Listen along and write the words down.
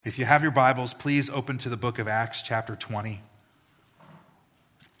If you have your Bibles, please open to the book of Acts chapter 20.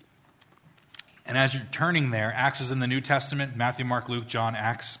 And as you're turning there, Acts is in the New Testament, Matthew, Mark, Luke, John,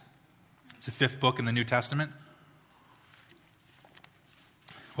 Acts. It's the fifth book in the New Testament.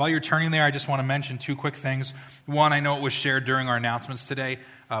 While you're turning there, I just want to mention two quick things. One, I know it was shared during our announcements today,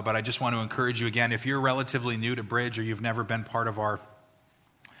 but I just want to encourage you again, if you're relatively new to Bridge or you've never been part of our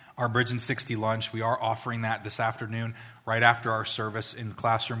Bridge in 60 lunch, we are offering that this afternoon right after our service in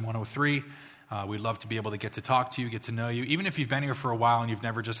Classroom 103. We'd love to be able to get to talk to you, get to know you. Even if you've been here for a while and you've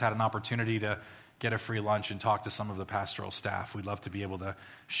never just had an opportunity to get a free lunch and talk to some of the pastoral staff, we'd love to be able to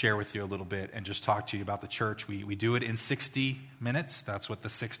share with you a little bit and just talk to you about the church. We do it in 60 minutes. That's what the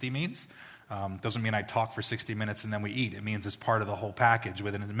 60 means. Doesn't mean I talk for 60 minutes and then we eat. It means it's part of the whole package.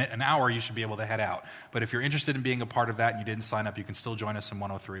 Within an hour, you should be able to head out. But if you're interested in being a part of that and you didn't sign up, you can still join us in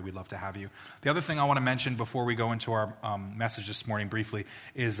 103. We'd love to have you. The other thing I want to mention before we go into our message this morning briefly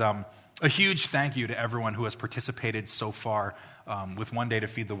is a huge thank you to everyone who has participated so far with One Day to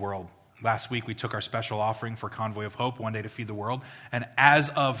Feed the World. Last week, we took our special offering for Convoy of Hope, One Day to Feed the World. And as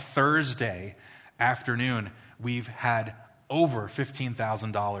of Thursday afternoon, we've had over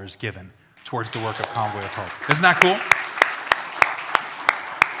 $15,000 given towards the work of Convoy of Hope. Isn't that cool?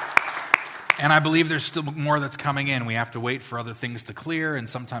 And I believe there's still more that's coming in. We have to wait for other things to clear, and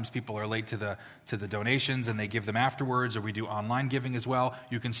sometimes people are late to the donations, and they give them afterwards, or we do online giving as well.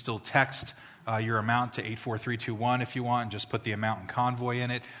 You can still text your amount to 84321 if you want, and just put the amount and Convoy in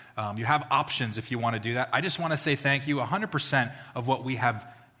it. You have options if you want to do that. I just want to say thank you. 100% of what we have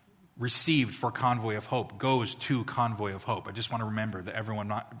received for Convoy of Hope goes to Convoy of Hope. I just want to remember that everyone,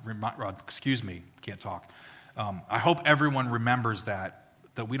 can't talk. I hope everyone remembers that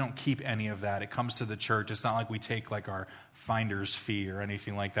we don't keep any of that. It comes to the church. It's not like we take like our finder's fee or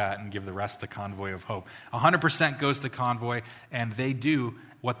anything like that and give the rest to Convoy of Hope. 100% goes to Convoy, and they do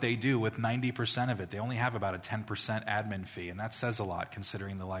what they do with 90% of it. They only have about a 10% admin fee, and that says a lot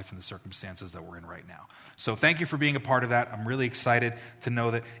considering the life and the circumstances that we're in right now. So thank you for being a part of that. I'm really excited to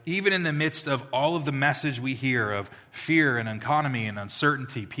know that even in the midst of all of the message we hear of fear and economy and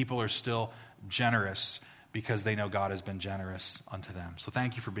uncertainty, people are still generous because they know God has been generous unto them. So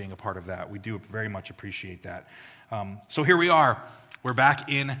thank you for being a part of that. We do very much appreciate that. So here we are. We're back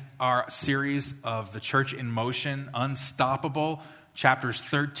in our series of The Church in Motion, Unstoppable, chapters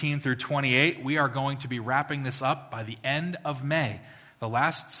 13 through 28. We are going to be wrapping this up by the end of May. The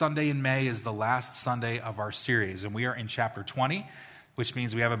last Sunday in May is the last Sunday of our series, and we are in chapter 20, which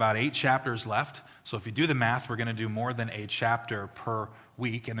means we have about 8 chapters left. So if you do the math, we're going to do more than a chapter per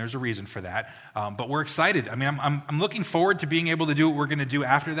week, and there's a reason for that. But we're excited. I mean, I'm looking forward to being able to do what we're going to do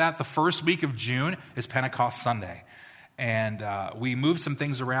after that. The first week of June is Pentecost Sunday. And we moved some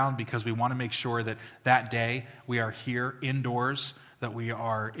things around because we want to make sure that that day we are here indoors, that we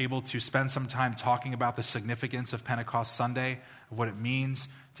are able to spend some time talking about the significance of Pentecost Sunday, of what it means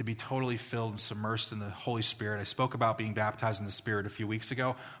to be totally filled and submersed in the Holy Spirit. I spoke about being baptized in the Spirit a few weeks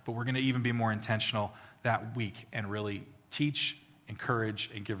ago, but we're going to even be more intentional that week and really teach,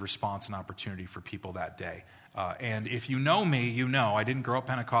 encourage, and give response and opportunity for people that day. And if you know me, you know I didn't grow up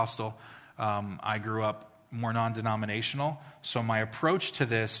Pentecostal. I grew up more non-denominational. So my approach to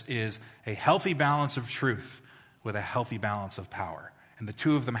this is a healthy balance of truth with a healthy balance of power. And the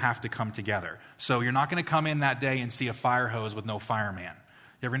two of them have to come together. So you're not going to come in that day and see a fire hose with no fireman.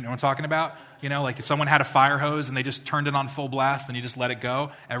 You ever know what I'm talking about? You know, like if someone had a fire hose and they just turned it on full blast and you just let it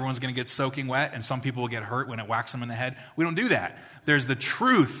go, everyone's going to get soaking wet and some people will get hurt when it whacks them in the head. We don't do that. There's the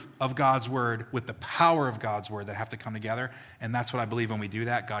truth of God's word with the power of God's word that have to come together. And that's what I believe when we do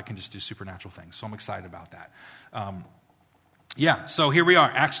that, God can just do supernatural things. So I'm excited about that. So here we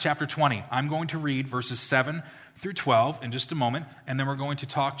are, Acts chapter 20. I'm going to read verses 7 through 12 in just a moment, and then we're going to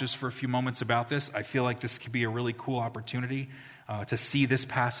talk just for a few moments about this. I feel like this could be a really cool opportunity to see this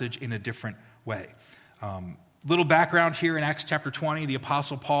passage in a different way. Little background here in Acts chapter 20. The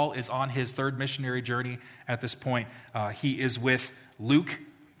Apostle Paul is on his third missionary journey at this point. He is with Luke,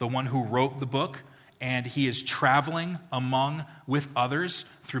 the one who wrote the book, and he is traveling with others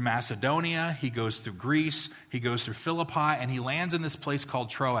through Macedonia. He goes through Greece. He goes through Philippi, and he lands in this place called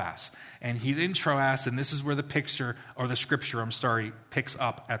Troas. And he's in Troas, and this is where the scripture picks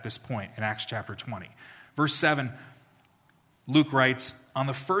up at this point in Acts chapter 20. Verse 7, Luke writes, "On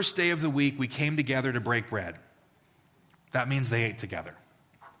the first day of the week, we came together to break bread." That means they ate together.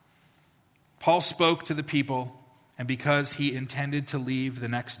 Paul spoke to the people, and because he intended to leave the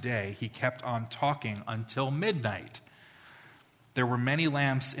next day, he kept on talking until midnight. There were many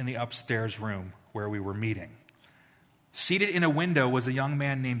lamps in the upstairs room where we were meeting. Seated in a window was a young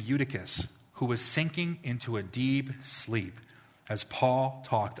man named Eutychus, who was sinking into a deep sleep. as Paul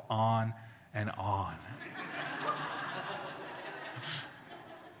talked on and on.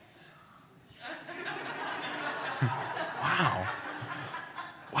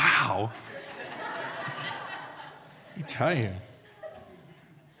 Wow. Let me tell you.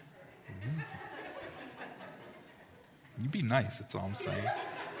 You be nice, that's all I'm saying.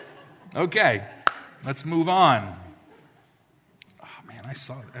 Okay, let's move on. Oh, man, I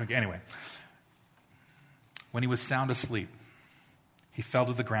saw it. Okay, anyway. When he was sound asleep, he fell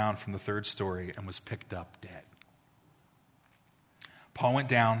to the ground from the third story and was picked up dead. Paul went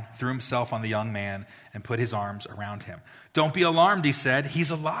down, threw himself on the young man, and put his arms around him. "Don't be alarmed," he said.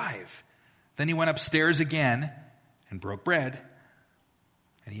 "He's alive." Then he went upstairs again and broke bread,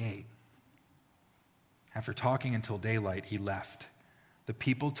 and he ate. After talking until daylight, he left. The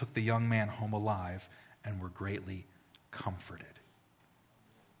people took the young man home alive and were greatly comforted.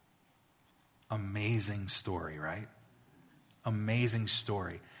 Amazing story, right? Amazing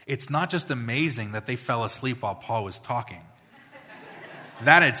story. It's not just amazing that they fell asleep while Paul was talking.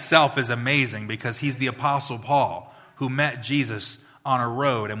 That itself is amazing because he's the Apostle Paul who met Jesus on a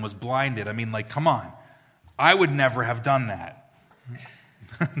road and was blinded. I mean, like, come on. I would never have done that.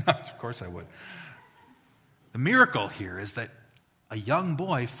 Of course I would. The miracle here is that a young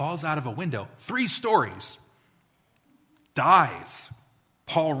boy falls out of a window, 3 stories, dies.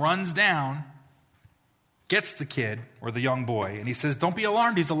 Paul runs down, gets the kid or the young boy, and he says, "Don't be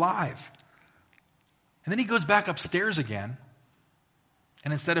alarmed, he's alive." And then he goes back upstairs again,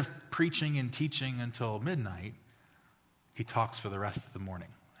 and instead of preaching and teaching until midnight, he talks for the rest of the morning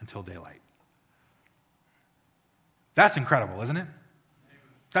until daylight. That's incredible, isn't it?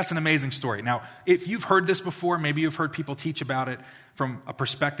 That's an amazing story. Now, if you've heard this before, maybe you've heard people teach about it from a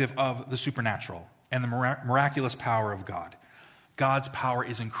perspective of the supernatural and the miraculous power of God. God's power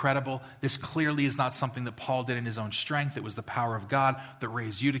is incredible. This clearly is not something that Paul did in his own strength. It was the power of God that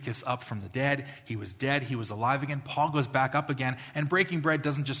raised Eutychus up from the dead. He was dead. He was alive again. Paul goes back up again. And breaking bread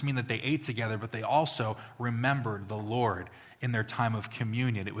doesn't just mean that they ate together, but they also remembered the Lord in their time of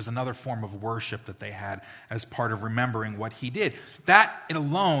communion. It was another form of worship that they had as part of remembering what he did. That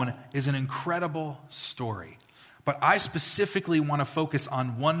alone is an incredible story. But I specifically want to focus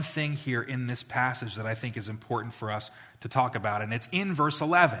on one thing here in this passage that I think is important for us to talk about. And it's in verse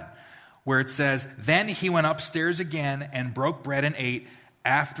 11, where it says, "Then he went upstairs again and broke bread and ate.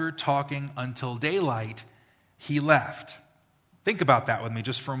 After talking until daylight, he left." Think about that with me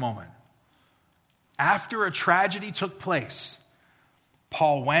just for a moment. After a tragedy took place,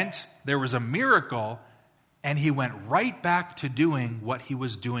 Paul went, there was a miracle, and he went right back to doing what he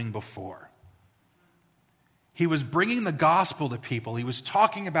was doing before. He was bringing the gospel to people. He was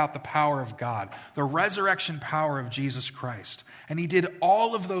talking about the power of God, the resurrection power of Jesus Christ. And he did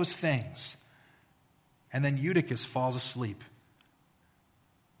all of those things. And then Eutychus falls asleep,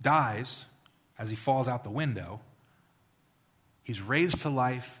 dies as he falls out the window. He's raised to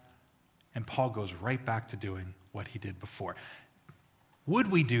life, and Paul goes right back to doing what he did before.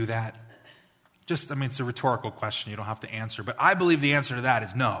 Would we do that? It's a rhetorical question. You don't have to answer. But I believe the answer to that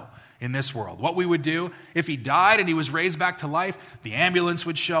is no in this world. What we would do, if he died and he was raised back to life, the ambulance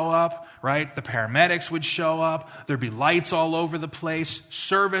would show up, right? The paramedics would show up. There'd be lights all over the place.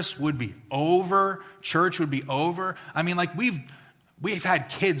 Service would be over. Church would be over. We've had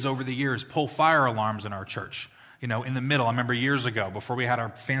kids over the years pull fire alarms in our church. In the middle, I remember years ago, before we had our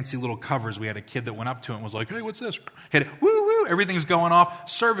fancy little covers, we had a kid that went up to it and was like, "Hey, what's this?" Hit it, woo, woo, everything's going off.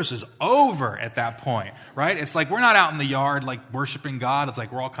 Service is over at that point, right? It's like we're not out in the yard, like, worshiping God. It's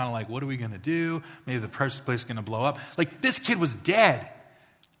like we're all kind of like, what are we going to do? Maybe the place is going to blow up. Like, this kid was dead.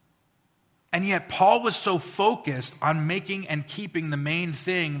 And yet Paul was so focused on making and keeping the main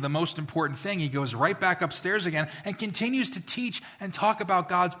thing, the most important thing, he goes right back upstairs again and continues to teach and talk about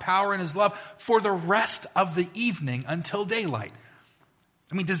God's power and his love for the rest of the evening until daylight.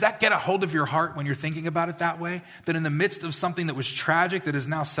 Does that get a hold of your heart when you're thinking about it that way? That in the midst of something that was tragic, that is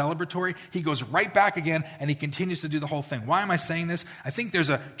now celebratory, he goes right back again and he continues to do the whole thing. Why am I saying this? I think there's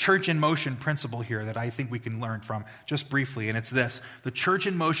a church in motion principle here that I think we can learn from just briefly, and it's this. The church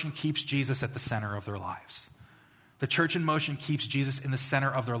in motion keeps Jesus at the center of their lives. The church in motion keeps Jesus in the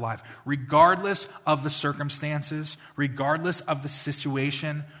center of their life, regardless of the circumstances, regardless of the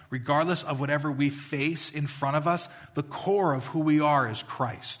situation, regardless of whatever we face in front of us. The core of who we are is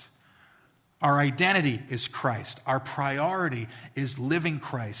Christ. Our identity is Christ. Our priority is living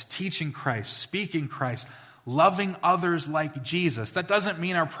Christ, teaching Christ, speaking Christ, loving others like Jesus. That doesn't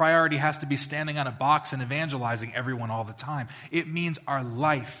mean our priority has to be standing on a box and evangelizing everyone all the time. It means our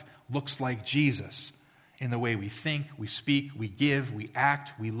life looks like Jesus. in the way we think, we speak, we give, we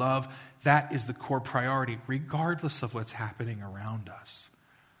act, we love. That is the core priority, regardless of what's happening around us.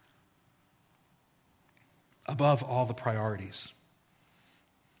 Above all the priorities.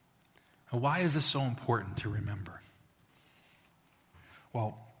 Now, why is this so important to remember?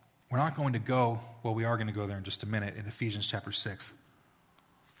 Well, we are going to go there in just a minute in Ephesians chapter 6.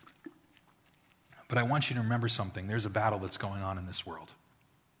 But I want you to remember something. There's a battle that's going on in this world.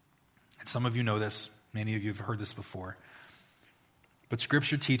 And some of you know this. Many of you have heard this before. But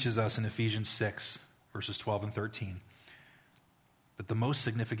Scripture teaches us in Ephesians 6, verses 12 and 13, that the most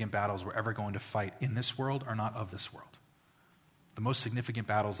significant battles we're ever going to fight in this world are not of this world. The most significant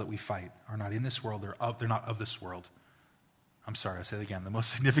battles that we fight are not in this world, they're not of this world. I'm sorry, I'll say it again. The most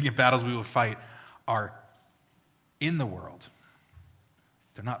significant battles we will fight are in the world.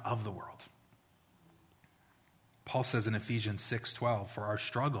 They're not of the world. Paul says in Ephesians 6:12, for our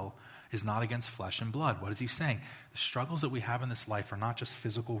struggle is not against flesh and blood. What is he saying? The struggles that we have in this life are not just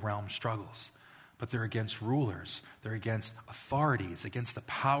physical realm struggles, but they're against rulers, they're against authorities, against the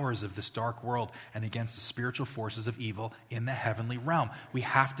powers of this dark world, and against the spiritual forces of evil in the heavenly realm. We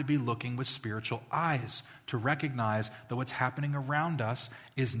have to be looking with spiritual eyes to recognize that what's happening around us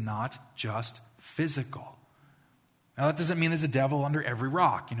is not just physical. Now, that doesn't mean there's a devil under every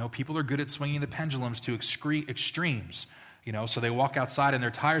rock. People are good at swinging the pendulums to extremes. So they walk outside and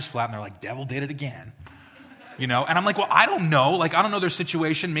their tire's flat and they're like, devil did it again. And I'm like, well, I don't know. I don't know their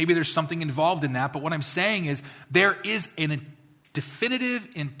situation. Maybe there's something involved in that. But what I'm saying is there is a definitive,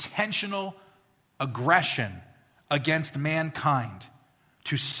 intentional aggression against mankind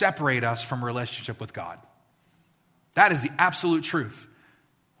to separate us from a relationship with God. That is the absolute truth.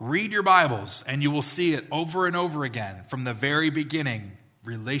 Read your Bibles and you will see it over and over again. From the very beginning,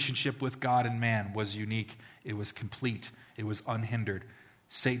 relationship with God and man was unique. It was complete. It was unhindered.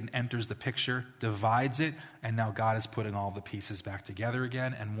 Satan enters the picture, divides it, and now God is putting all the pieces back together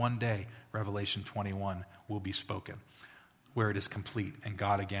again. And one day, Revelation 21 will be spoken, where it is complete, and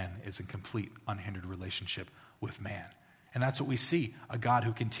God again is in complete, unhindered relationship with man. And that's what we see, a God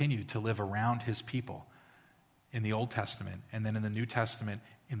who continued to live around his people in the Old Testament, and then in the New Testament,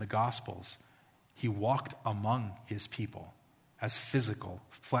 in the Gospels. He walked among his people as physical,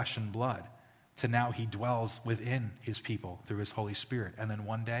 flesh and blood, to now he dwells within his people through his Holy Spirit. And then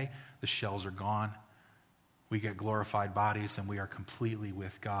one day, the shells are gone. We get glorified bodies and we are completely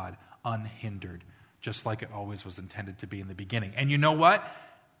with God, unhindered, just like it always was intended to be in the beginning. And you know what?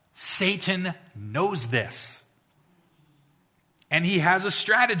 Satan knows this. And he has a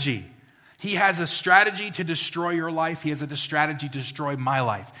strategy. He has a strategy to destroy your life. He has a strategy to destroy my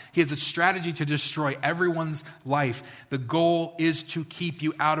life. He has a strategy to destroy everyone's life. The goal is to keep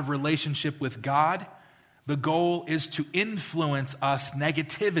you out of relationship with God. The goal is to influence us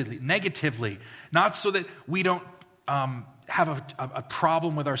negatively, not so that we don't have a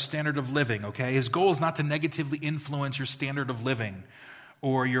problem with our standard of living, okay? His goal is not to negatively influence your standard of living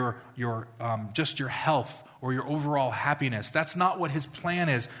or your just your health or your overall happiness. That's not what his plan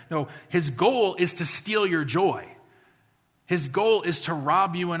is. No, his goal is to steal your joy. His goal is to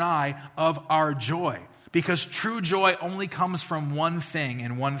rob you and I of our joy. Because true joy only comes from one thing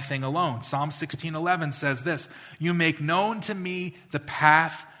and one thing alone. Psalm 16:11 says this, you make known to me the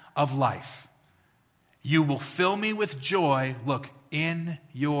path of life. You will fill me with joy, look, in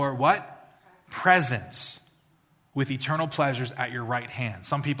your what? Presence. With eternal pleasures at your right hand.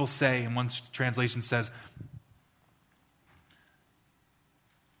 Some people say, and one translation says,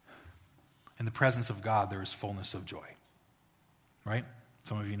 in the presence of God, there is fullness of joy. Right?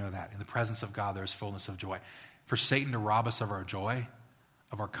 Some of you know that. In the presence of God, there is fullness of joy. For Satan to rob us of our joy,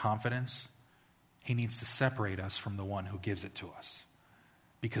 of our confidence, he needs to separate us from the one who gives it to us.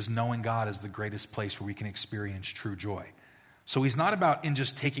 Because knowing God is the greatest place where we can experience true joy. So he's not about in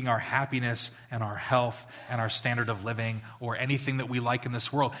just taking our happiness and our health and our standard of living or anything that we like in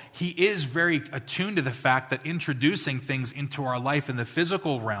this world. He is very attuned to the fact that introducing things into our life in the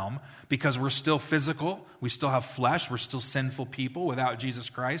physical realm, because we're still physical, we still have flesh, we're still sinful people without Jesus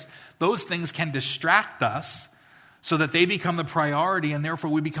Christ, those things can distract us so that they become the priority, and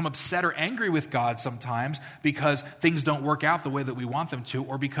therefore we become upset or angry with God sometimes because things don't work out the way that we want them to,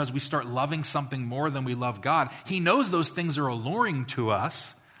 or because we start loving something more than we love God. He knows those things are alluring to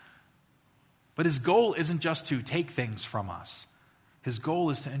us, but his goal isn't just to take things from us. His goal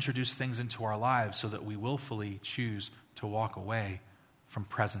is to introduce things into our lives so that we willfully choose to walk away from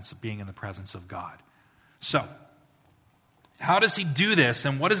being in the presence of God. So, how does he do this,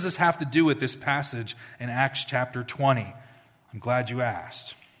 and what does this have to do with this passage in Acts chapter 20? I'm glad you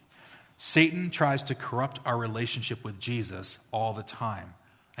asked. Satan tries to corrupt our relationship with Jesus all the time,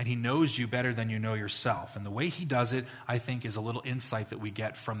 and he knows you better than you know yourself. And the way he does it, I think, is a little insight that we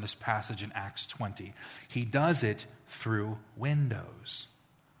get from this passage in Acts 20. He does it through windows.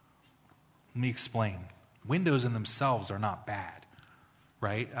 Let me explain. Windows in themselves are not bad,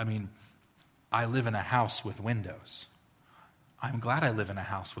 right? I mean, I live in a house with windows. I'm glad I live in a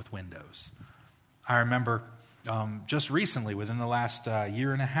house with windows. I remember just recently, within the last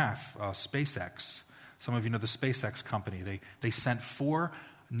year and a half, SpaceX, some of you know the SpaceX company, they sent 4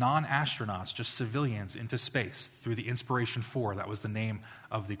 non-astronauts, just civilians, into space through the Inspiration 4. That was the name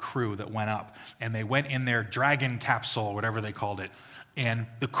of the crew that went up. And they went in their Dragon capsule, whatever they called it. And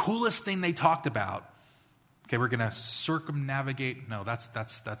the coolest thing they talked about, okay, we're going to circumnavigate. No, that's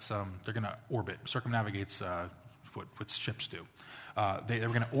they're going to orbit. Circumnavigate's what ships do. They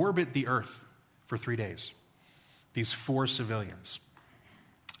were going to orbit the Earth for 3 days. These 4 civilians.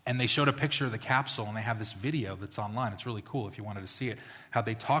 And they showed a picture of the capsule, and they have this video that's online. It's really cool if you wanted to see it. How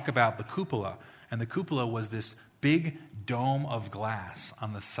they talk about the cupola. And the cupola was this big dome of glass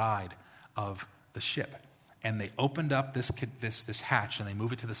on the side of the ship. And they opened up this hatch, and they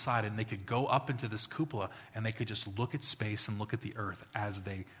move it to the side, and they could go up into this cupola, and they could just look at space and look at the Earth as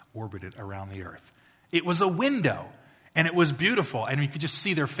they orbited around the Earth. It was a window, and it was beautiful. And you could just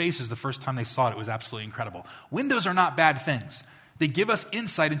see their faces the first time they saw it. It was absolutely incredible. Windows are not bad things. They give us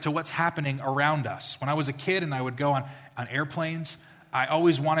insight into what's happening around us. When I was a kid and I would go on airplanes, I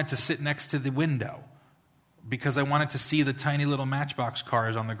always wanted to sit next to the window because I wanted to see the tiny little Matchbox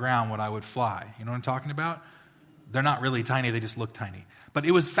cars on the ground when I would fly. You know what I'm talking about? They're not really tiny, they just look tiny. But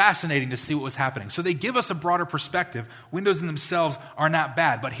it was fascinating to see what was happening. So they give us a broader perspective. Windows in themselves are not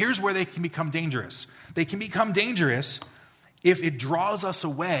bad. But here's where they can become dangerous. They can become dangerous if it draws us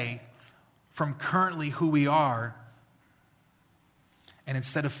away from currently who we are. And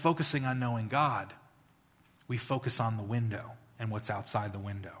instead of focusing on knowing God, we focus on the window and what's outside the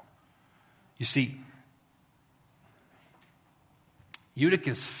window. You see,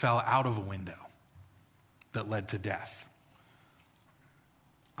 Eutychus fell out of a window that led to death.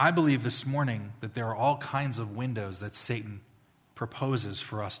 I believe this morning that there are all kinds of windows that Satan proposes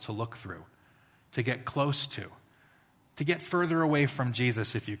for us to look through, to get close to get further away from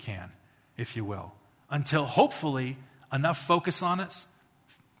Jesus if you can, if you will, until hopefully enough focus on us,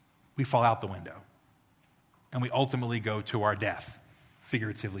 we fall out the window. And we ultimately go to our death,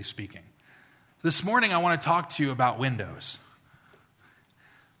 figuratively speaking. This morning I want to talk to you about windows.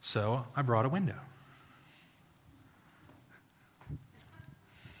 So I brought a window.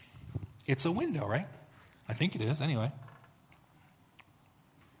 It's a window, right? I think it is, anyway.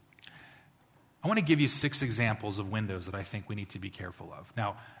 I want to give you 6 examples of windows that I think we need to be careful of.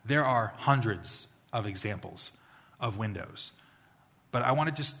 Now, there are hundreds of examples of windows. But I want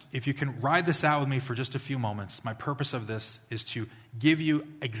to just, if you can ride this out with me for just a few moments, my purpose of this is to give you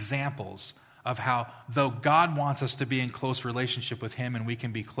examples of how, though God wants us to be in close relationship with Him and we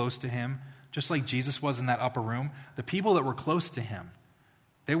can be close to Him, just like Jesus was in that upper room, the people that were close to Him,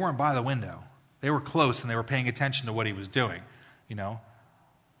 they weren't by the window. They were close and they were paying attention to what He was doing, you know.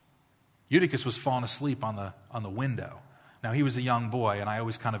 Eutychus was falling asleep on the window. Now, he was a young boy, and I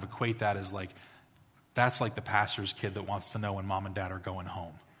always kind of equate that as like, that's like the pastor's kid that wants to know when mom and dad are going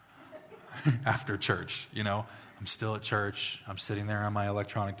home after church, you know. I'm still at church. I'm sitting there on my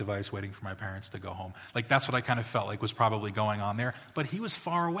electronic device waiting for my parents to go home. Like, that's what I kind of felt like was probably going on there. But he was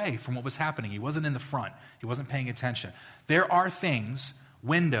far away from what was happening. He wasn't in the front. He wasn't paying attention. There are things,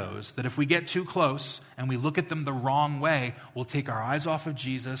 windows, that if we get too close and we look at them the wrong way, we'll take our eyes off of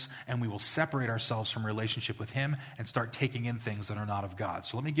Jesus and we will separate ourselves from relationship with Him and start taking in things that are not of God.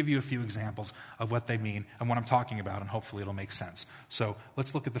 So let me give you a few examples of what they mean and what I'm talking about, and hopefully it'll make sense. So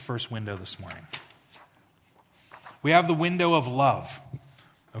let's look at the first window this morning. We have the window of love.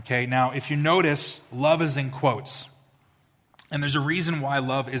 Okay, now if you notice, love is in quotes. And there's a reason why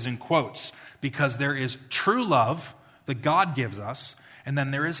love is in quotes, because there is true love that God gives us, and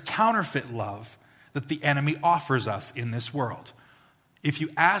then there is counterfeit love that the enemy offers us in this world. If you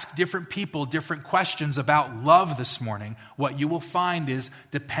ask different people different questions about love this morning, what you will find is,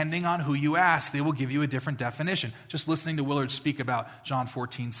 depending on who you ask, they will give you a different definition. Just listening to Willard speak about John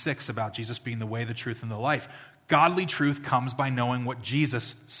 14:6, about Jesus being the way, the truth, and the life. Godly truth comes by knowing what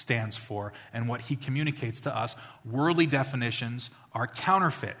Jesus stands for and what He communicates to us. Worldly definitions are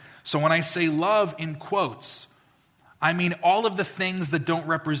counterfeit. So when I say love in quotes, I mean all of the things that don't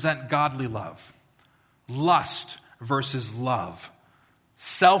represent godly love. Lust versus love.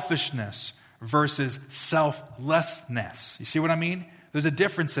 Selfishness versus selflessness. You see what I mean? There's a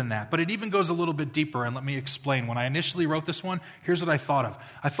difference in that, but it even goes a little bit deeper, and let me explain. When I initially wrote this one, here's what I thought of.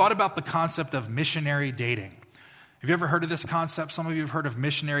 I thought about the concept of missionary dating. Have you ever heard of this concept? Some of you have heard of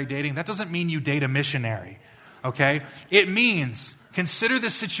missionary dating. That doesn't mean you date a missionary, okay? It means, consider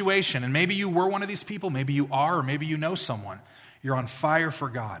this situation, and maybe you were one of these people, maybe you are, or maybe you know someone. You're on fire for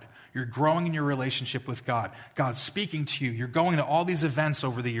God. You're growing in your relationship with God. God's speaking to you. You're going to all these events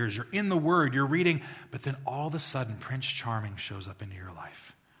over the years. You're in the Word. You're reading. But then all of a sudden, Prince Charming shows up into your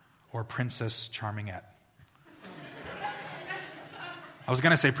life. Or Princess Charmingette. I was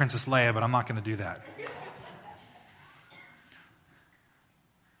going to say Princess Leia, but I'm not going to do that.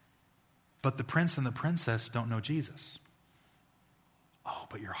 But the prince and the princess don't know Jesus. Oh,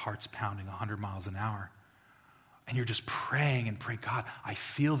 but your heart's pounding 100 miles an hour. And you're just praying and praying, God, I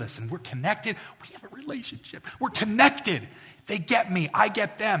feel this. And we're connected. We have a relationship. We're connected. They get me. I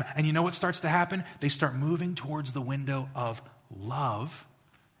get them. And you know what starts to happen? They start moving towards the window of love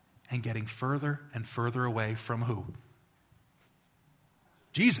and getting further and further away from who?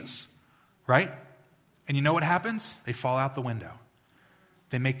 Jesus, right? And you know what happens? They fall out the window.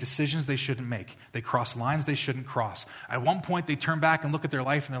 They make decisions they shouldn't make. They cross lines they shouldn't cross. At one point, they turn back and look at their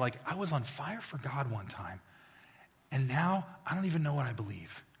life and they're like, I was on fire for God one time. And now I don't even know what I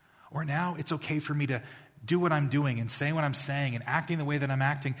believe. Or now it's okay for me to do what I'm doing and say what I'm saying and acting the way that I'm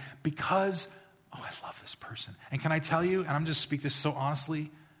acting because, oh, I love this person. And can I tell you, and I'm just speak this so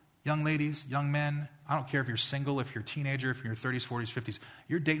honestly, young ladies, young men, I don't care if you're single, if you're a teenager, if you're in your 30s, 40s, 50s,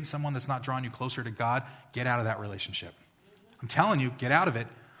 you're dating someone that's not drawing you closer to God, get out of that relationship. I'm telling you, get out of it.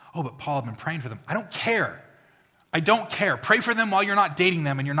 Oh, but Paul, I've been praying for them. I don't care. I don't care. Pray for them while you're not dating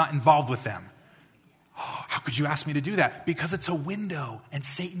them and you're not involved with them. Oh, how could you ask me to do that? Because it's a window and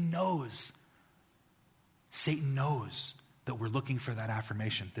Satan knows. Satan knows that we're looking for that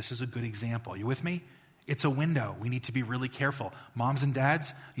affirmation. This is a good example. You with me? It's a window. We need to be really careful. Moms and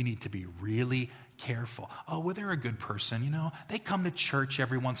dads, you need to be really careful. Oh, well, they're a good person. You know, they come to church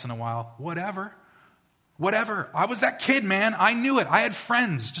every once in a while. Whatever. I was that kid, man. I knew it. I had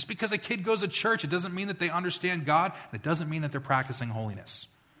friends. Just because a kid goes to church, it doesn't mean that they understand God, and it doesn't mean that they're practicing holiness.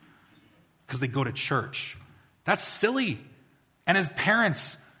 Because they go to church. That's silly. And as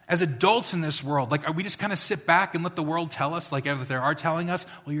parents, as adults in this world, like, are we just kind of sit back and let the world tell us, like if they are telling us,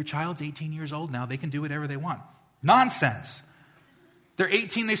 well, your child's 18 years old now, they can do whatever they want. Nonsense. They're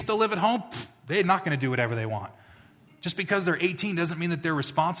 18, they still live at home. They're not going to do whatever they want. Just because they're 18 doesn't mean that they're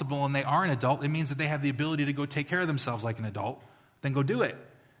responsible and they are an adult. It means that they have the ability to go take care of themselves like an adult. Then go do it.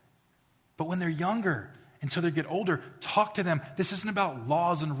 But when they're younger, until they get older, talk to them. This isn't about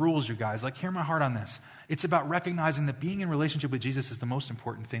laws and rules, you guys. Like, hear my heart on this. It's about recognizing that being in relationship with Jesus is the most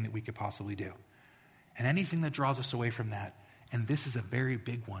important thing that we could possibly do. And anything that draws us away from that, and this is a very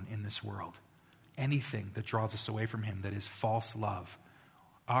big one in this world, anything that draws us away from him that is false love,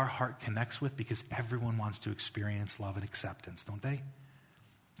 our heart connects with because everyone wants to experience love and acceptance, don't they?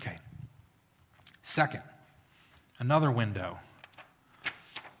 Okay. Second, another window.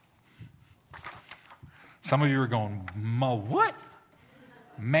 Some of you are going, what?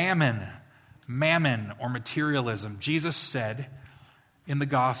 Mammon or materialism. Jesus said in the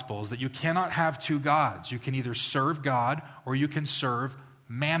Gospels that you cannot have two gods. You can either serve God or you can serve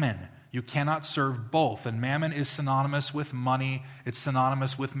mammon. You cannot serve both. And mammon is synonymous with money. It's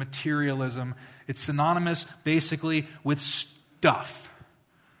synonymous with materialism. It's synonymous basically with stuff.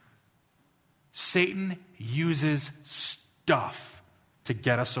 Satan uses stuff to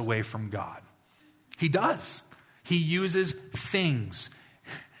get us away from God. He does. He uses things.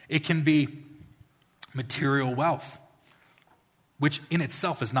 It can be material wealth, which in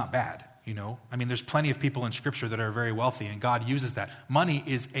itself is not bad, you know. I mean, there's plenty of people in Scripture that are very wealthy, and God uses that. Money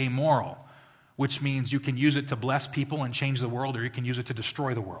is amoral, which means you can use it to bless people and change the world, or you can use it to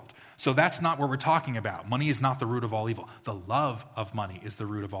destroy the world. So that's not what we're talking about. Money is not the root of all evil. The love of money is the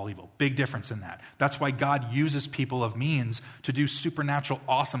root of all evil. Big difference in that. That's why God uses people of means to do supernatural,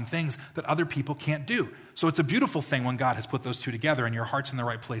 awesome things that other people can't do. So it's a beautiful thing when God has put those two together and your heart's in the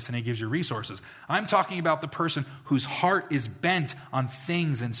right place and he gives you resources. I'm talking about the person whose heart is bent on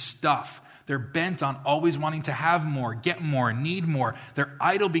things and stuff. They're bent on always wanting to have more, get more, need more. Their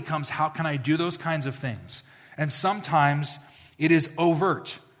idol becomes, how can I do those kinds of things? And sometimes it is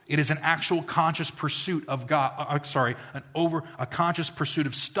overt. It is an actual conscious pursuit of God. A conscious pursuit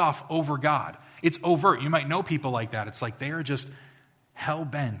of stuff over God. It's overt. You might know people like that. It's like they are just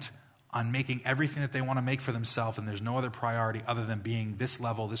hell-bent on making everything that they want to make for themselves, and there's no other priority other than being this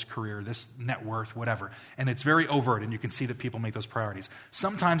level, this career, this net worth, whatever. And it's very overt, and you can see that people make those priorities.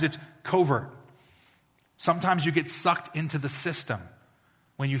 Sometimes it's covert. Sometimes you get sucked into the system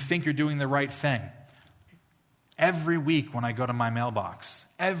when you think you're doing the right thing. Every week when I go to my mailbox,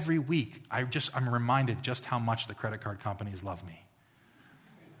 every week, I'm reminded just how much the credit card companies love me.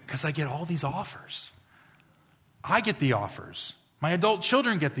 Because I get all these offers. I get the offers. My adult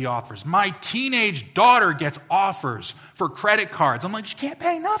children get the offers. My teenage daughter gets offers for credit cards. I'm like, she can't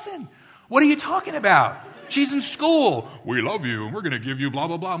pay nothing. What are you talking about? She's in school. We love you, and we're going to give you blah,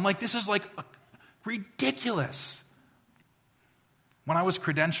 blah, blah. I'm like, this is like ridiculous. When I was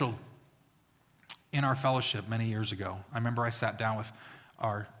credentialed in our fellowship many years ago, I remember I sat down with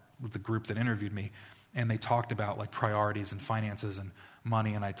the group that interviewed me, and they talked about like priorities and finances and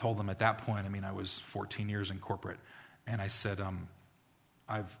money, and I told them at that point, I was 14 years in corporate, and I said,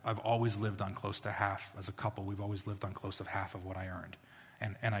 I've always lived on close to half. As a couple, we've always lived on close to half of what I earned.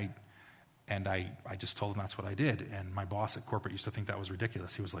 And I just told him that's what I did. And my boss at corporate used to think that was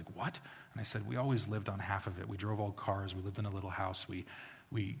ridiculous. He was like, what? And I said, we always lived on half of it. We drove old cars. We lived in a little house. We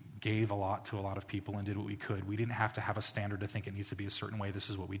gave a lot to a lot of people and did what we could. We didn't have to have a standard to think it needs to be a certain way. This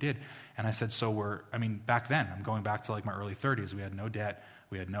is what we did. And I said, back then, I'm going back to like my early 30s. We had no debt.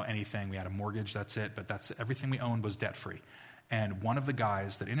 We had no anything. We had a mortgage. That's it. But that's everything we owned was debt-free. And one of the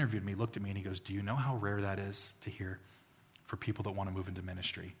guys that interviewed me looked at me and he goes, do you know how rare that is to hear for people that want to move into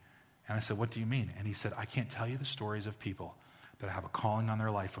ministry? And I said, what do you mean? And he said, I can't tell you the stories of people that have a calling on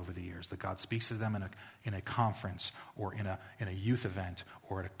their life over the years, that God speaks to them in a conference or in a youth event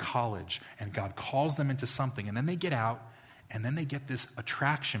or at a college, and God calls them into something, and then they get out, and then they get this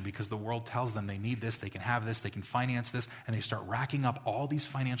attraction because the world tells them they need this, they can have this, they can finance this, and they start racking up all these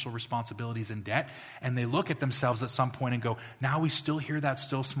financial responsibilities and debt, and they look at themselves at some point and go, now we still hear that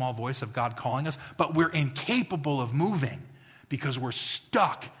still small voice of God calling us, but we're incapable of moving because we're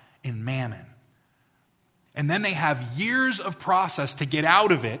stuck in mammon. And then they have years of process to get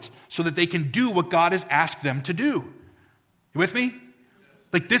out of it so that they can do what God has asked them to do. You with me?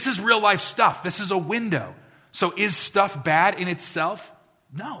 Like, this is real life stuff. This is a window. So is stuff bad in itself?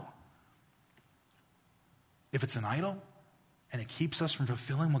 No. If it's an idol and it keeps us from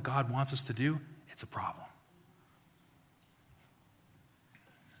fulfilling what God wants us to do, it's a problem.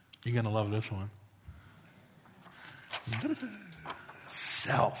 You're going to love this one.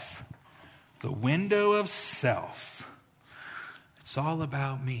 Self. The window of self. It's all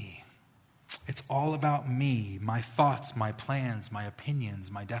about me. It's all about me, my thoughts, my plans, my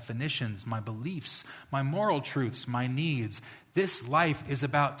opinions, my definitions, my beliefs, my moral truths, my needs. This life is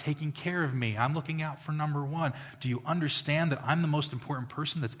about taking care of me. I'm looking out for number one. Do you understand that I'm the most important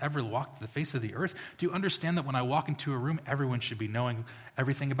person that's ever walked the face of the earth? Do you understand that when I walk into a room, everyone should be knowing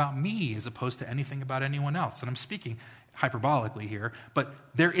everything about me as opposed to anything about anyone else? And I'm speaking hyperbolically here, but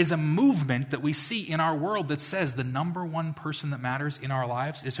there is a movement that we see in our world that says the number one person that matters in our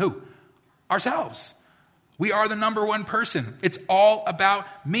lives is who? Ourselves. We are the number one person. It's all about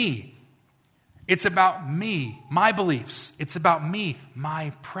me. It's about me, my beliefs. It's about me,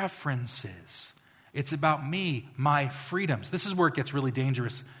 my preferences. It's about me, my freedoms. This is where it gets really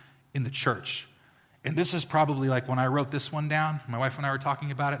dangerous in the church. And this is probably like when I wrote this one down, my wife and I were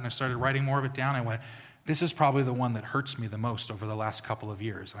talking about it, and I started writing more of it down. I went, this is probably the one that hurts me the most over the last couple of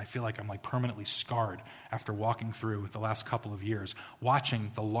years. And I feel like I'm like permanently scarred after walking through the last couple of years,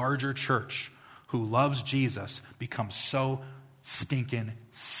 watching the larger church who loves Jesus become so stinking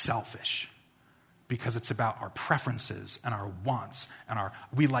selfish. Because it's about our preferences and our wants and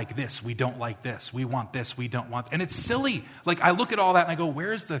we like this, we don't like this, we want this, we don't want. And it's silly. Like, I look at all that and I go,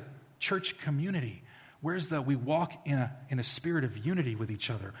 where's the church community? We walk in a spirit of unity with each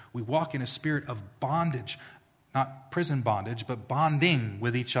other. We walk in a spirit of bondage, not prison bondage, but bonding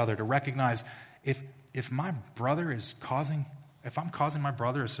with each other to recognize if my brother is if I'm causing my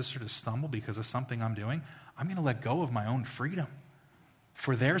brother or sister to stumble because of something I'm doing, I'm going to let go of my own freedom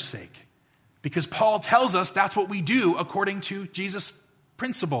for their sake. Because Paul tells us that's what we do according to Jesus'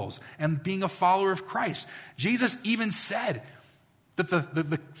 principles and being a follower of Christ. Jesus even said that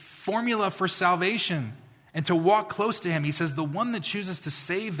the formula for salvation and to walk close to him, he says, the one that chooses to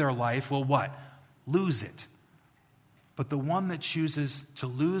save their life will what? Lose it. But the one that chooses to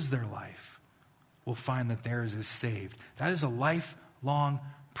lose their life will find that theirs is saved. That is a lifelong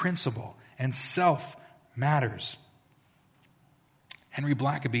principle, and self matters. Henry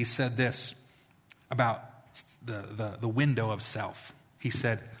Blackaby said this about the window of self. He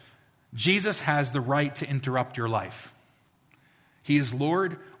said, Jesus has the right to interrupt your life. He is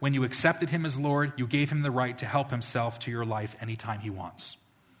Lord. When you accepted him as Lord, you gave him the right to help himself to your life anytime he wants.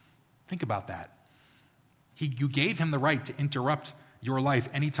 Think about that. You gave him the right to interrupt your life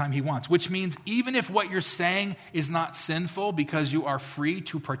anytime he wants, which means even if what you're saying is not sinful because you are free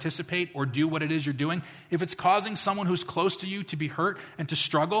to participate or do what it is you're doing, if it's causing someone who's close to you to be hurt and to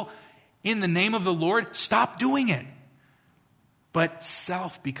struggle, in the name of the Lord, stop doing it. But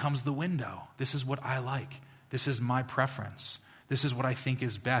self becomes the window. This is what I like. This is my preference. This is what I think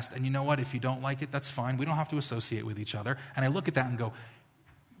is best. And you know what? If you don't like it, that's fine. We don't have to associate with each other. And I look at that and go,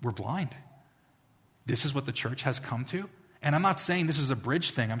 we're blind. This is what the church has come to. And I'm not saying this is a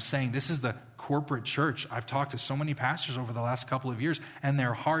bridge thing. I'm saying this is the corporate church. I've talked to so many pastors over the last couple of years, and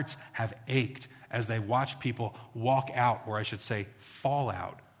their hearts have ached as they watch people walk out, or I should say fall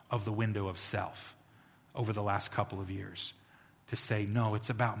out of the window of self over the last couple of years to say, no, it's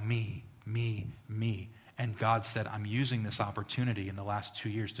about me, me, me. And God said, I'm using this opportunity in the last 2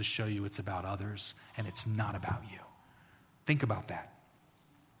 years to show you it's about others and it's not about you. Think about that.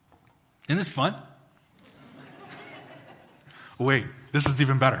 Isn't this fun? Wait, this is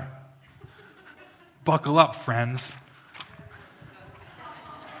even better. Buckle up, friends.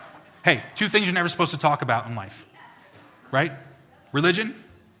 Hey, 2 things you're never supposed to talk about in life, right? Religion,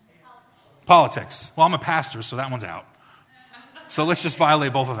 politics. Well, I'm a pastor, so that one's out. So let's just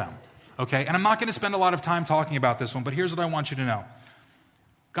violate both of them, okay? And I'm not going to spend a lot of time talking about this one, but here's what I want you to know.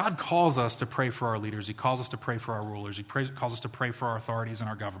 God calls us to pray for our leaders. He calls us to pray for our rulers. He calls us to pray for our authorities and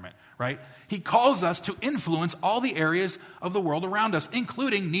our government, right? He calls us to influence all the areas of the world around us,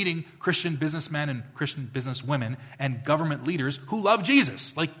 including needing Christian businessmen and Christian businesswomen and government leaders who love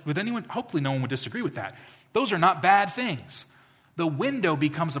Jesus. Like, hopefully no one would disagree with that. Those are not bad things. The window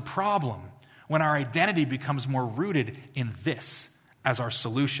becomes a problem when our identity becomes more rooted in this as our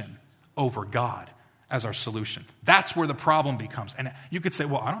solution over God as our solution. That's where the problem becomes. And you could say,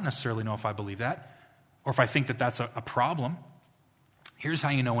 well, I don't necessarily know if I believe that or if I think that that's a problem. Here's how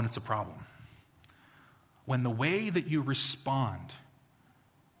you know when it's a problem. When the way that you respond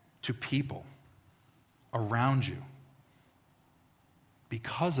to people around you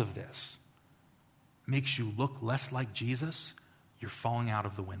because of this makes you look less like Jesus, you're falling out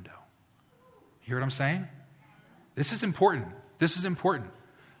of the window. You hear what I'm saying? This is important. This is important.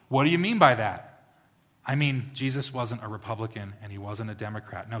 What do you mean by that? I mean, Jesus wasn't a Republican and he wasn't a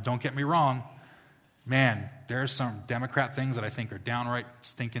Democrat. Now, don't get me wrong. Man, there are some Democrat things that I think are downright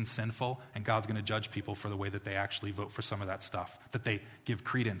stinking sinful, and God's going to judge people for the way that they actually vote for some of that stuff, that they give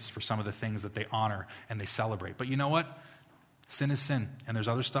credence for some of the things that they honor and they celebrate. But you know what? Sin is sin, and there's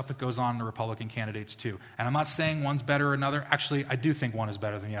other stuff that goes on in the Republican candidates too. And I'm not saying one's better or another. Actually, I do think one is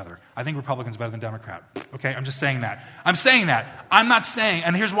better than the other. I think Republican's better than Democrat. Okay, I'm just saying that. I'm saying that. I'm not saying,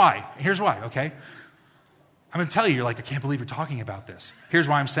 and here's why. Here's why, okay? I'm going to tell you, you're like, I can't believe you're talking about this. Here's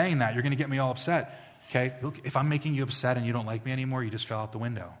why I'm saying that. You're going to get me all upset. Okay? Look, if I'm making you upset and you don't like me anymore, you just fell out the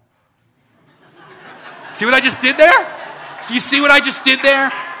window. See what I just did there? Do you see what I just did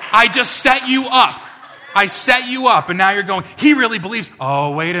there? I just set you up. I set you up, and now you're going, he really believes.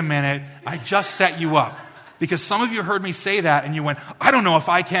 Oh, wait a minute. I just set you up. Because some of you heard me say that, and you went, I don't know if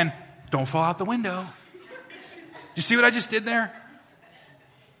I can. Don't fall out the window. You see what I just did there?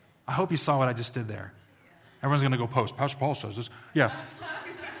 I hope you saw what I just did there. Everyone's going to go post. Pastor Paul says this. Yeah.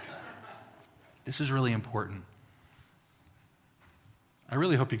 This is really important. I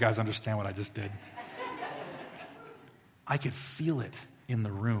really hope you guys understand what I just did. I could feel it in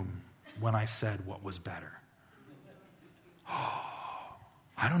the room when I said what was better.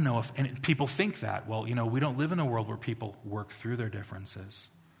 I don't know if, and people think that. Well, you know, we don't live in a world where people work through their differences.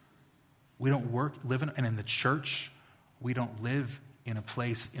 We don't and in the church, we don't live in a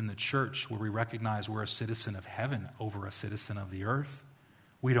place in the church where we recognize we're a citizen of heaven over a citizen of the earth.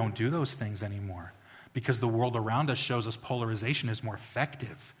 We don't do those things anymore because the world around us shows us polarization is more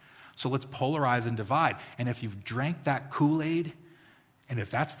effective. So let's polarize and divide. And if you've drank that Kool-Aid, and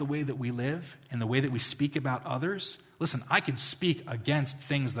if that's the way that we live and the way that we speak about others, listen, I can speak against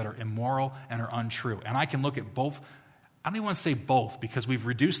things that are immoral and are untrue. And I can look at both. I don't even want to say both because we've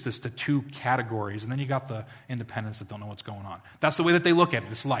reduced this to 2 categories. And then you got the independents that don't know what's going on. That's the way that they look at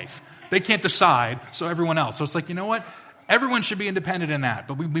this life. They can't decide, so everyone else. So it's like, you know what? Everyone should be independent in that.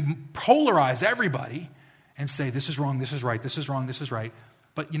 But we polarize everybody and say, this is wrong, this is right, this is wrong, this is right.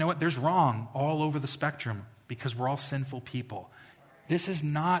 But you know what? There's wrong all over the spectrum because we're all sinful people. This is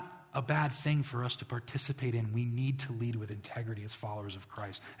not a bad thing for us to participate in. We need to lead with integrity as followers of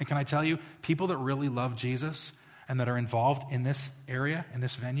Christ. And can I tell you, people that really love Jesus and that are involved in this area, in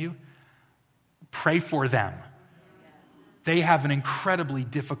this venue, pray for them. They have an incredibly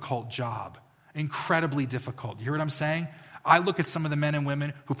difficult job. Incredibly difficult. You hear what I'm saying? I look at some of the men and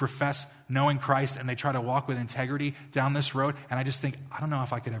women who profess knowing Christ and they try to walk with integrity down this road, and I just think, I don't know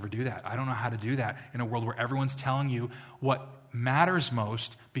if I could ever do that. I don't know how to do that in a world where everyone's telling you what matters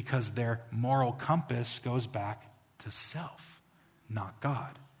most because their moral compass goes back to self, not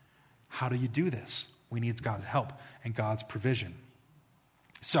God. How do you do this? We need God's help and God's provision.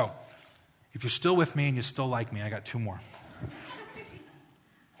 So, if you're still with me and you still like me, I got 2 more.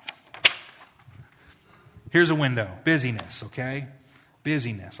 Here's a window. Busyness, okay?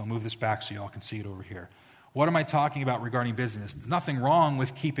 Busyness. I'll move this back so y'all can see it over here. What am I talking about regarding busyness? There's nothing wrong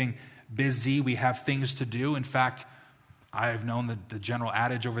with keeping busy. We have things to do. In fact, I've known the general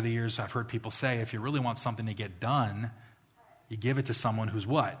adage over the years, I've heard people say, if you really want something to get done, you give it to someone who's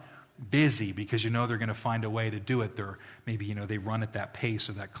what? Busy, because you know they're going to find a way to do it. They're, maybe, they run at that pace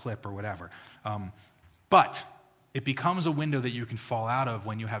or that clip or whatever. But it becomes a window that you can fall out of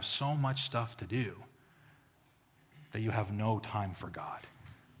when you have so much stuff to do that you have no time for God.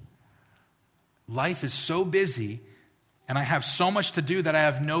 Life is so busy, and I have so much to do that I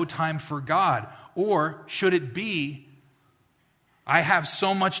have no time for God. Or should it be, I have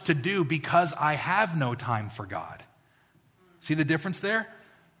so much to do because I have no time for God? See the difference there?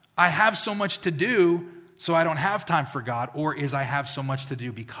 I have so much to do, so I don't have time for God. Or is I have so much to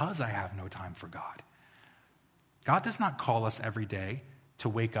do because I have no time for God? God does not call us every day to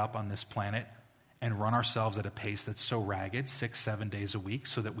wake up on this planet and run ourselves at a pace that's so ragged, 6-7 days a week,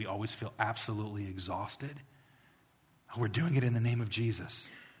 so that we always feel absolutely exhausted. We're doing it in the name of Jesus.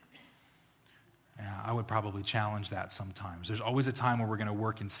 Yeah, I would probably challenge that sometimes. There's always a time where we're going to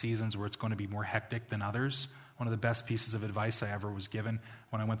work in seasons where it's going to be more hectic than others. One of the best pieces of advice I ever was given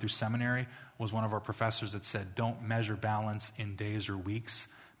when I went through seminary was one of our professors that said, don't measure balance in days or weeks,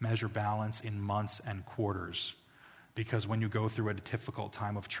 measure balance in months and quarters. Because when you go through a difficult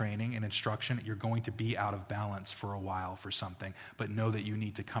time of training and instruction, you're going to be out of balance for a while for something, but know that you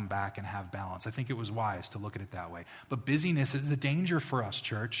need to come back and have balance. I think it was wise to look at it that way. But busyness is a danger for us,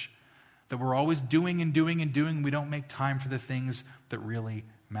 church, that we're always doing and doing and doing. We don't make time for the things that really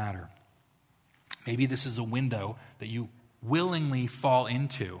matter. Maybe this is a window that you willingly fall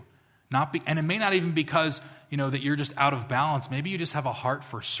into. And it may not even because, that you're just out of balance. Maybe you just have a heart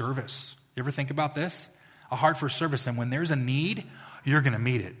for service. You ever think about this? A heart for service. And when there's a need, you're going to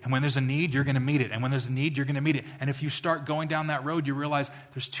meet it. And when there's a need, you're going to meet it. And when there's a need, you're going to meet it. And if you start going down that road, you realize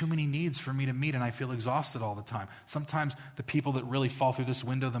there's too many needs for me to meet, and I feel exhausted all the time. Sometimes the people that really fall through this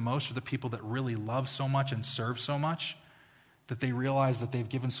window the most are the people that really love so much and serve so much that they realize that they've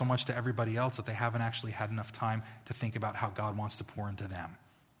given so much to everybody else that they haven't actually had enough time to think about how God wants to pour into them.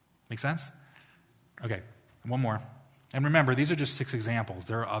 Make sense? Okay, one more. And remember, these are just 6 examples.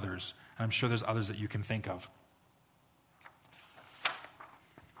 There are others. And I'm sure there's others that you can think of.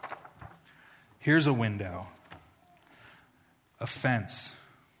 Here's a window. Offense.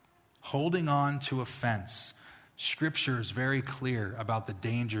 Holding on to offense. Scripture is very clear about the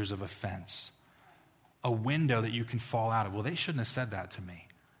dangers of offense. A window that you can fall out of. Well, they shouldn't have said that to me.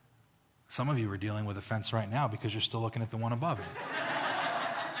 Some of you are dealing with offense right now because you're still looking at the one above it.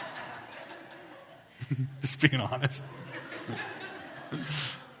 Just being honest.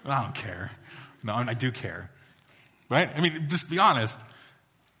 I don't care. No, I do care. Right? I mean, just be honest.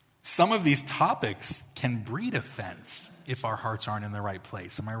 Some of these topics can breed offense if our hearts aren't in the right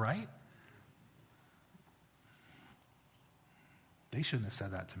place. Am I right? They shouldn't have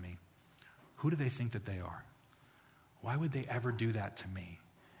said that to me. Who do they think that they are? Why would they ever do that to me?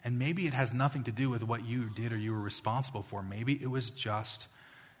 And maybe it has nothing to do with what you did or you were responsible for. Maybe it was just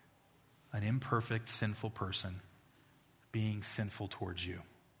an imperfect, sinful person being sinful towards you.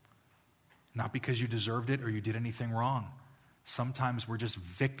 Not because you deserved it or you did anything wrong. Sometimes we're just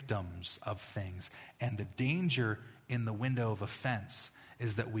victims of things. And the danger in the window of offense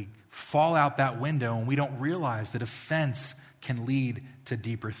is that we fall out that window and we don't realize that offense can lead to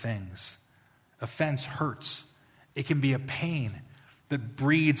deeper things. Offense hurts. It can be a pain that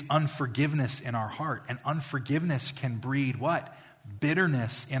breeds unforgiveness in our heart. And unforgiveness can breed what?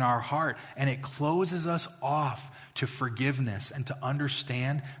 Bitterness in our heart. And it closes us off to forgiveness and to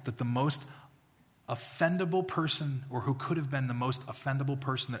understand that the most offendable person, or who could have been the most offendable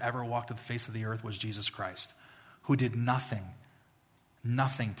person that ever walked the face of the earth, was Jesus Christ, who did nothing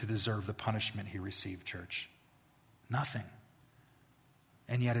to deserve the punishment he received, church. Nothing.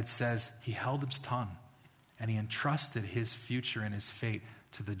 And yet it says he held his tongue and he entrusted his future and his fate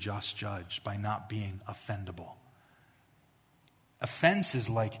to the just judge by not being offendable. Offense is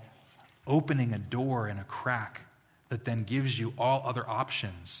like opening a door in a crack that then gives you all other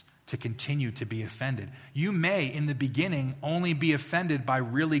options to continue to be offended. You may, in the beginning, only be offended by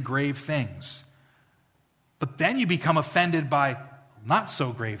really grave things. But then you become offended by not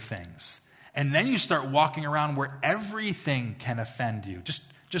so grave things. And then you start walking around where everything can offend you.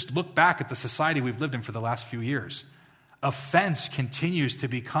 Just look back at the society we've lived in for the last few years. Offense continues to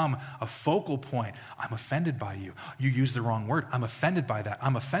become a focal point. I'm offended by you. You used the wrong word. I'm offended by that.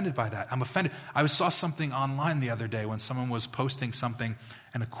 I'm offended by that. I'm offended. I saw something online the other day when someone was posting something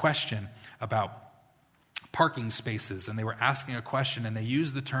and a question about parking spaces, and they were asking a question and they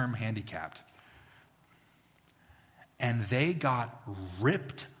used the term handicapped. and they got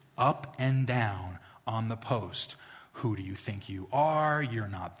ripped up and down on the post. Who do you think you are? You're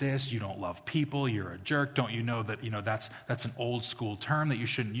not this. You don't love people. You're a jerk. Don't you know that, that's an old school term that you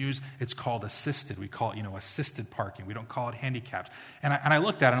shouldn't use? It's called assisted. We call it, assisted parking. We don't call it handicapped. And I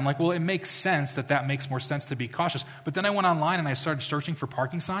looked at it and I'm like, well, it makes sense that makes more sense to be cautious. But then I went online and I started searching for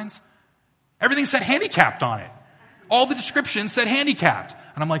parking signs. Everything said handicapped on it. All the descriptions said handicapped.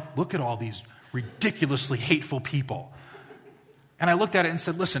 And I'm like, look at all these ridiculously hateful people. And I looked at it and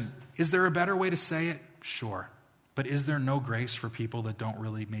said, listen, is there a better way to say it? Sure. But is there no grace for people that don't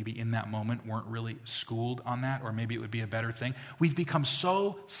really, maybe in that moment, weren't really schooled on that? Or maybe it would be a better thing. We've become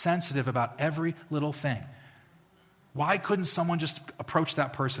so sensitive about every little thing. Why couldn't someone just approach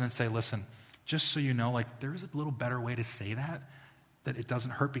that person and say, listen, just so you know, there is a little better way to say that it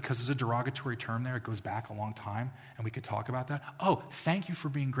doesn't hurt, because there's a derogatory term there. It goes back a long time, and we could talk about that. Oh, thank you for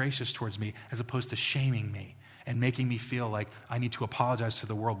being gracious towards me, as opposed to shaming me and making me feel like I need to apologize to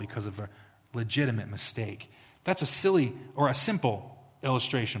the world because of a legitimate mistake. That's a silly or a simple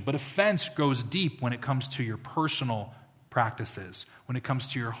illustration, but offense goes deep when it comes to your personal practices, when it comes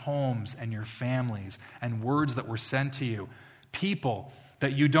to your homes and your families and words that were sent to you, people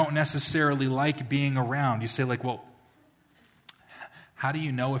that you don't necessarily like being around. You say well, how do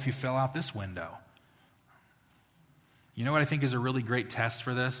you know if you fell out this window? You know what I think is a really great test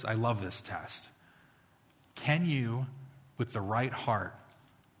for this? I love this test. Can you, with the right heart,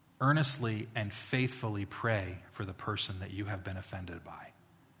 earnestly and faithfully pray for the person that you have been offended by?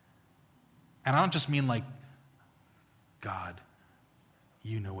 And I don't just mean God,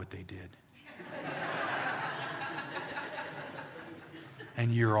 you know what they did.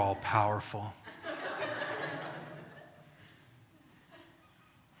 And you're all powerful.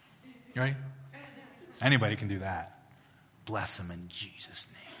 Right? Anybody can do that. Bless them in Jesus'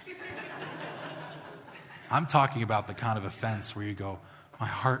 name. I'm talking about the kind of offense where you go, my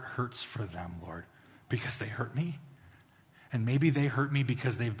heart hurts for them, Lord, because they hurt me. And maybe they hurt me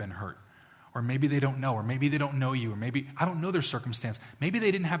because they've been hurt. Or maybe they don't know, or maybe they don't know you, or maybe I don't know their circumstance. Maybe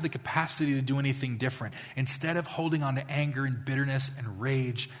they didn't have the capacity to do anything different. Instead of holding on to anger and bitterness and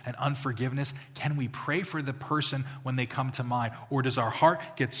rage and unforgiveness, can we pray for the person when they come to mind? Or does our heart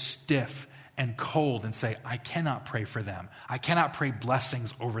get stiff and cold and say, I cannot pray for them. I cannot pray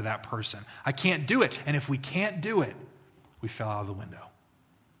blessings over that person. I can't do it. And if we can't do it, we fell out of the window.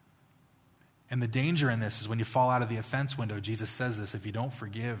 And the danger in this is when you fall out of the offense window, Jesus says this, if you don't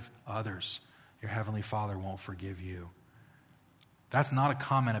forgive others, your heavenly Father won't forgive you. That's not a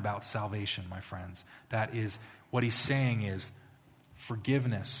comment about salvation, my friends. That is, what he's saying is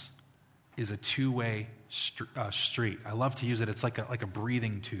forgiveness is a two-way street. I love to use it. It's like a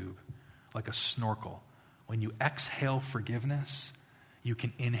breathing tube, like a snorkel. When you exhale forgiveness, you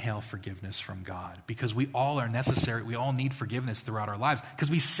can inhale forgiveness from God, because we all are necessary. We all need forgiveness throughout our lives because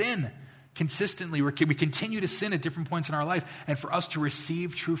we sin. Consistently, we continue to sin at different points in our life. And for us to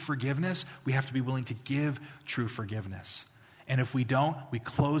receive true forgiveness, we have to be willing to give true forgiveness. And if we don't, we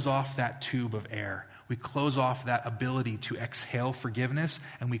close off that tube of air. We close off that ability to exhale forgiveness,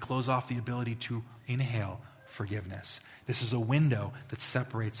 and we close off the ability to inhale forgiveness. This is a window that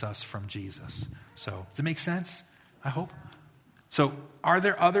separates us from Jesus. So, does it make sense? I hope. So, are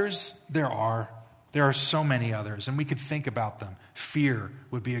there others? There are. There are so many others, and we could think about them. Fear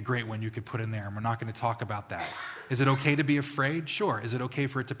would be a great one you could put in there, and we're not going to talk about that. Is it okay to be afraid? Sure. Is it okay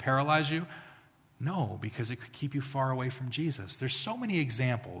for it to paralyze you? No, because it could keep you far away from Jesus. There's so many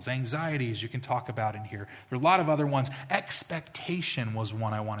examples. Anxieties you can talk about in here. There are a lot of other ones. Expectation was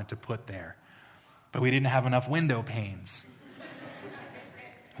one I wanted to put there, but we didn't have enough window panes.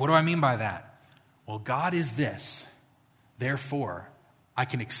 What do I mean by that? Well, God is this. Therefore, I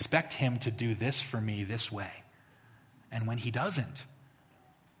can expect him to do this for me this way. And when he doesn't,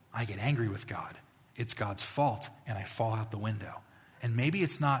 I get angry with God. It's God's fault, and I fall out the window. And maybe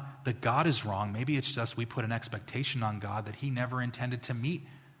it's not that God is wrong. Maybe it's just we put an expectation on God that he never intended to meet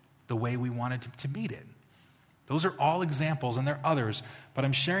the way we wanted to meet it. Those are all examples, and there are others. But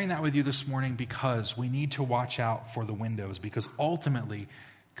I'm sharing that with you this morning because we need to watch out for the windows, because ultimately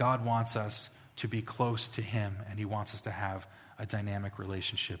God wants us to be close to him, and he wants us to have a dynamic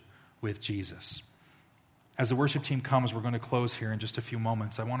relationship with Jesus. As the worship team comes, we're going to close here in just a few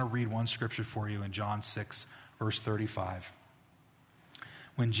moments. I want to read one scripture for you in John 6, verse 35.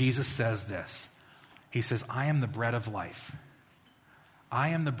 When Jesus says this, he says, I am the bread of life. I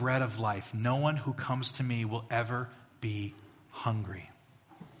am the bread of life. No one who comes to me will ever be hungry.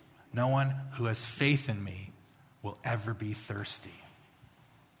 No one who has faith in me will ever be thirsty.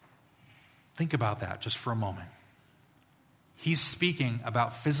 Think about that just for a moment. He's speaking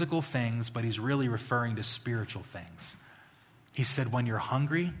about physical things, but he's really referring to spiritual things. He said, when you're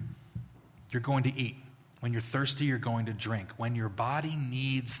hungry, you're going to eat. When you're thirsty, you're going to drink. When your body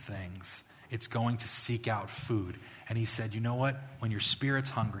needs things, it's going to seek out food. And he said, you know what? When your spirit's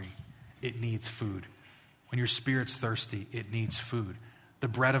hungry, it needs food. When your spirit's thirsty, it needs food. The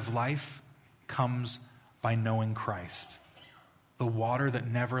bread of life comes by knowing Christ. The water that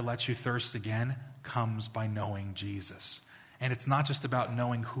never lets you thirst again comes by knowing Jesus. And it's not just about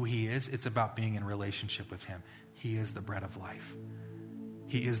knowing who he is, it's about being in relationship with him. He is the bread of life.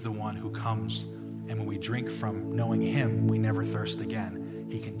 He is the one who comes, and when we drink from knowing him, we never thirst again.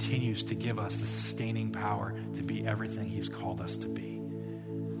 He continues to give us the sustaining power to be everything he's called us to be.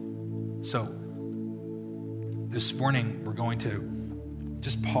 So, this morning, we're going to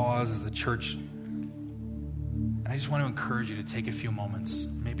just pause as the church. And I just want to encourage you to take a few moments.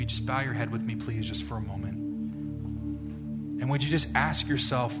 Maybe just bow your head with me, please, just for a moment. And would you just ask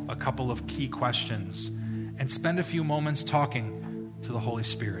yourself a couple of key questions and spend a few moments talking to the Holy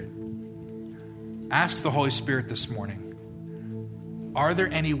Spirit. Ask the Holy Spirit this morning, are there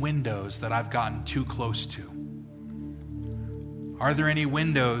any windows that I've gotten too close to? Are there any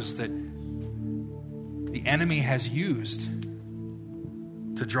windows that the enemy has used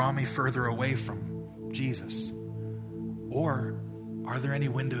to draw me further away from Jesus? Or are there any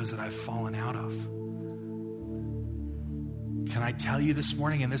windows that I've fallen out of? Can I tell you this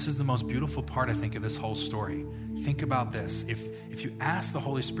morning, and this is the most beautiful part, I think, of this whole story. Think about this. If you ask the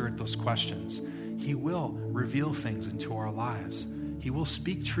Holy Spirit those questions, he will reveal things into our lives. He will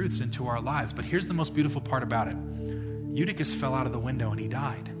speak truths into our lives. But here's the most beautiful part about it. Eutychus fell out of the window and he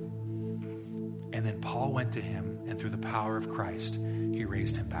died. And then Paul went to him, and through the power of Christ, he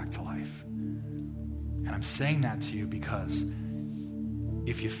raised him back to life. And I'm saying that to you because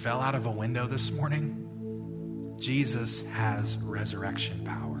if you fell out of a window this morning, Jesus has resurrection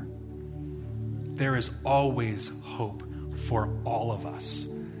power. There is always hope for all of us.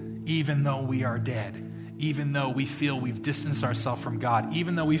 Even though we are dead, even though we feel we've distanced ourselves from God,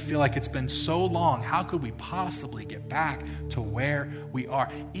 even though we feel like it's been so long, how could we possibly get back to where we are?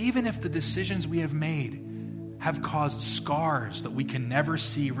 Even if the decisions we have made have caused scars that we can never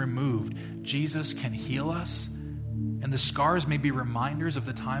see removed, Jesus can heal us. And the scars may be reminders of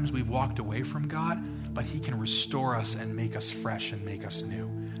the times we've walked away from God, but he can restore us and make us fresh and make us new.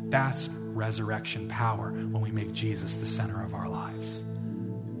 That's resurrection power when we make Jesus the center of our lives.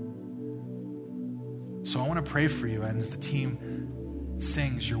 So I want to pray for you, and as the team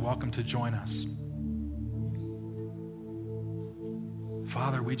sings, you're welcome to join us.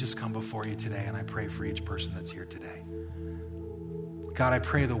 Father, we just come before you today, and I pray for each person that's here today. God, I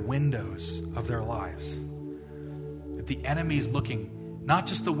pray the windows of their lives, that the enemy is looking, not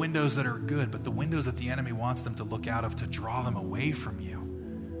just the windows that are good, but the windows that the enemy wants them to look out of to draw them away from you,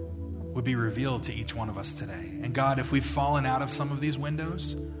 would be revealed to each one of us today. And God, if we've fallen out of some of these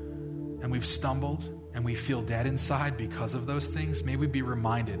windows and we've stumbled and we feel dead inside because of those things, may we be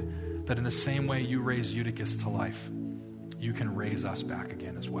reminded that in the same way you raised Eutychus to life, you can raise us back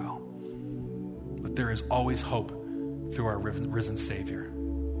again as well. That there is always hope through our risen Savior.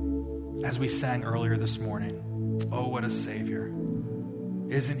 As we sang earlier this morning, oh, what a Savior.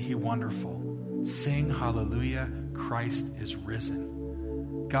 Isn't he wonderful? Sing hallelujah, Christ is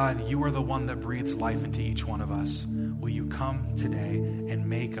risen. God, you are the one that breathes life into each one of us. Will you come today and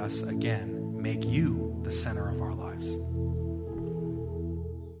make us again, make you the center of our lives?